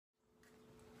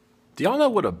Do y'all know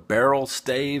what a barrel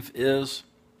stave is?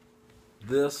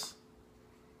 This,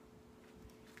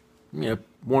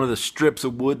 one of the strips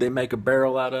of wood they make a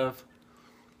barrel out of.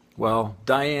 Well,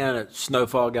 Diane at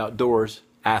Snowfog Outdoors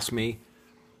asked me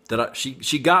that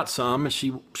she got some, and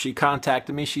she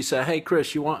contacted me. She said, "Hey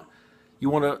Chris, one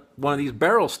of these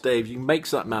barrel staves? You can make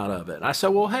something out of it." And I said,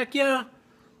 "Well, heck yeah,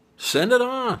 send it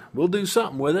on. We'll do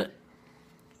something with it."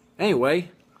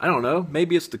 Anyway, I don't know.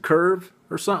 Maybe it's the curve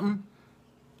or something.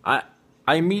 I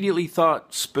I immediately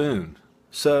thought spoon.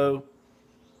 So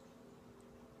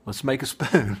let's make a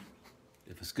spoon.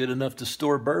 If it's good enough to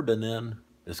store bourbon in,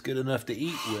 it's good enough to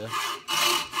eat with.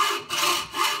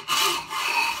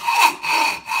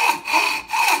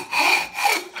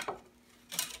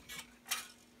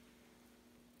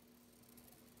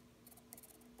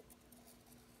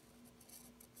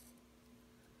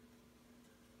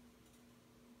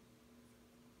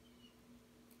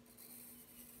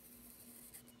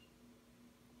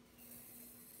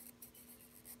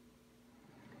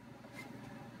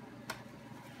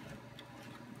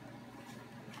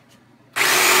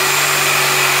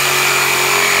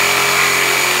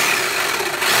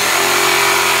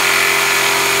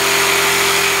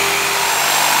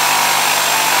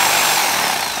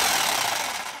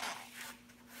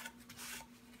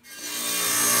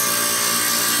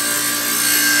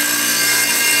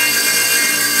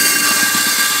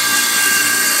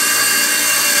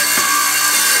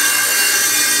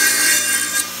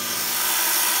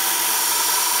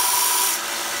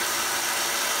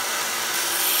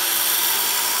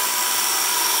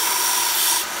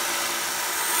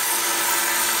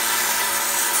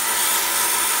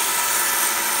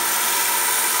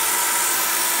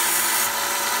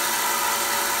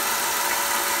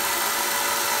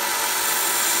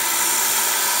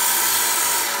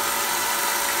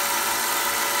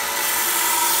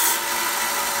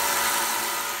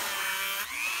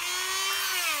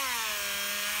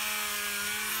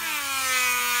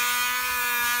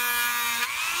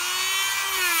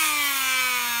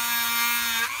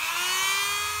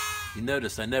 You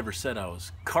notice I never said I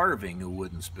was carving a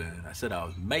wooden spoon. I said I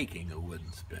was making a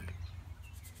wooden spoon.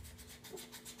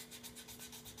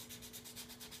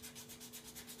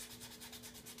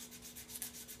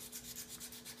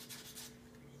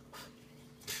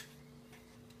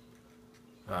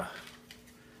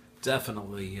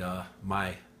 Definitely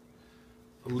my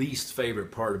least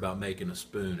favorite part about making a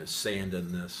spoon is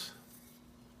sanding this.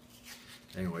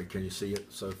 Anyway, can you see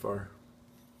it so far?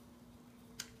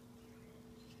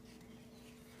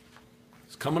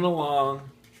 It's coming along.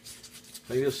 I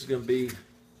think this is going to be,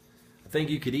 I think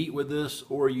you could eat with this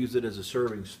or use it as a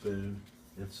serving spoon.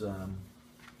 It's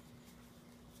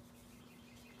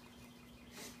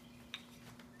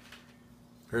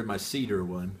heard my cedar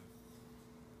one.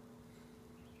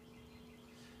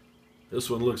 This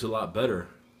one looks a lot better.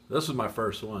 This was my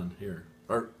first one here.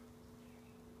 Or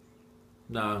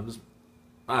no, this,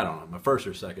 I don't know, my first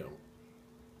or second one.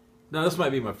 No, this might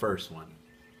be my first one.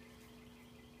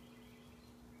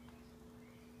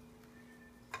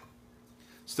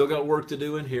 Still got work to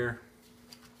do in here.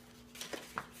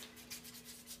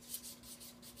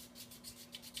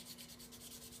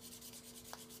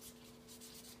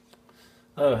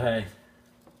 Oh, hey.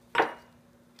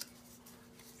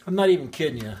 I'm not even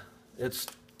kidding you. It's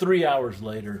 3 hours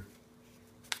later.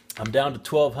 I'm down to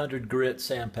 1200 grit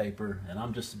sandpaper, and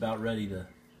I'm just about ready to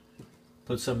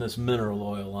put some of this mineral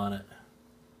oil on it.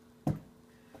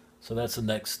 So that's the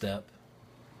next step.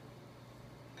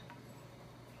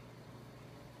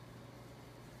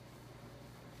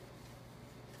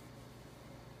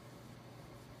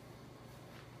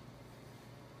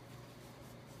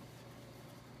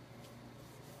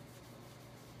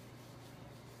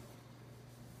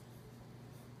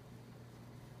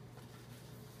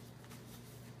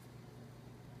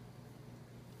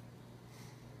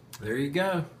 There you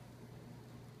go.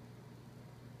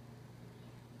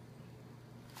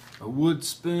 A wood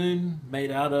spoon made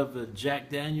out of a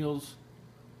Jack Daniels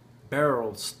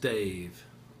barrel stave.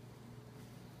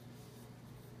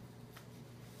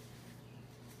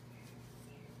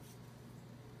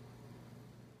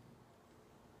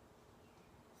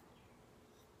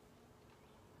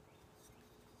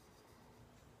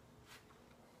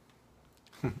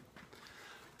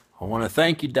 I want to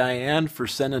thank you, Diane, for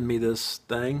sending me this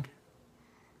thing.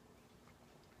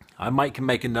 I might can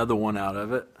make another one out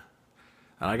of it.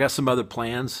 And I got some other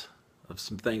plans of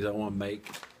some things I want to make.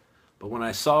 But when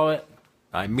I saw it,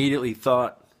 I immediately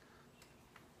thought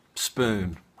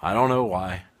spoon. I don't know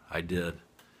why. I did.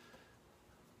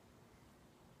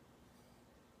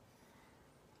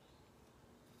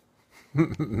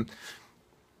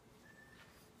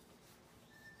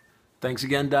 thanks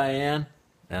again, Diane,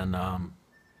 and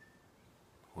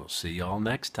we'll see y'all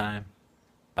next time.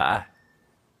 Bye.